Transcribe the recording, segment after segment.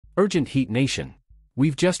Urgent Heat Nation.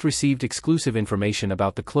 We've just received exclusive information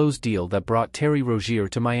about the closed deal that brought Terry Rozier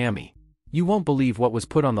to Miami. You won't believe what was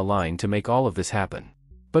put on the line to make all of this happen.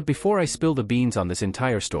 But before I spill the beans on this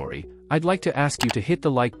entire story, I'd like to ask you to hit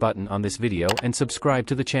the like button on this video and subscribe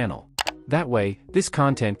to the channel. That way, this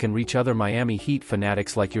content can reach other Miami Heat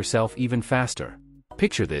fanatics like yourself even faster.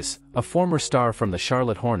 Picture this, a former star from the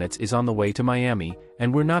Charlotte Hornets is on the way to Miami,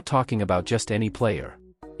 and we're not talking about just any player.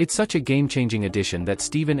 It's such a game-changing addition that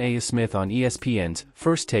Stephen A. Smith on ESPN's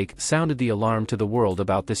First Take sounded the alarm to the world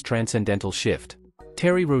about this transcendental shift.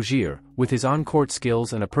 Terry Rozier, with his on-court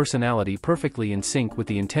skills and a personality perfectly in sync with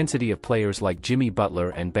the intensity of players like Jimmy Butler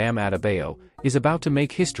and Bam Adebayo, is about to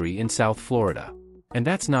make history in South Florida. And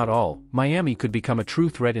that's not all, Miami could become a true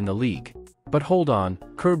threat in the league. But hold on,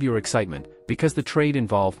 curb your excitement, because the trade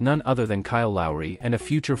involved none other than Kyle Lowry and a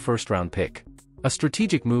future first-round pick. A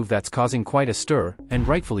strategic move that's causing quite a stir, and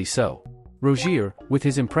rightfully so. Rozier, with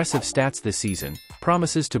his impressive stats this season,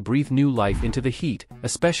 promises to breathe new life into the Heat,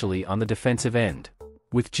 especially on the defensive end.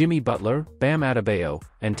 With Jimmy Butler, Bam Adebayo,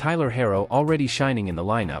 and Tyler Herro already shining in the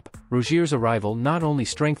lineup, Rozier's arrival not only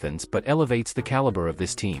strengthens but elevates the caliber of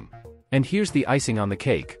this team. And here's the icing on the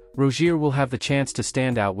cake, Rozier will have the chance to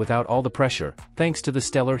stand out without all the pressure, thanks to the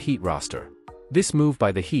stellar Heat roster. This move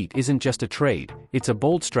by the Heat isn't just a trade, it's a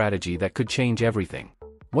bold strategy that could change everything.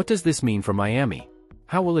 What does this mean for Miami?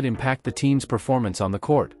 How will it impact the team's performance on the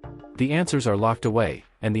court? The answers are locked away,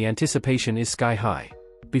 and the anticipation is sky high.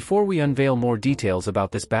 Before we unveil more details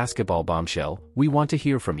about this basketball bombshell, we want to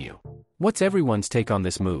hear from you. What's everyone's take on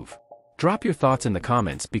this move? Drop your thoughts in the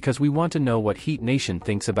comments because we want to know what Heat Nation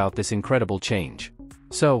thinks about this incredible change.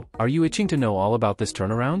 So, are you itching to know all about this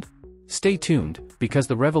turnaround? Stay tuned, because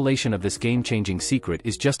the revelation of this game-changing secret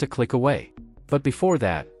is just a click away. But before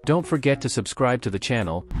that, don't forget to subscribe to the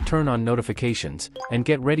channel, turn on notifications, and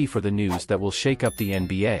get ready for the news that will shake up the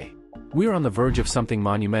NBA. We're on the verge of something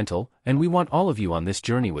monumental, and we want all of you on this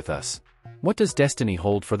journey with us. What does destiny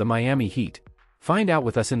hold for the Miami Heat? Find out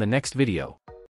with us in the next video.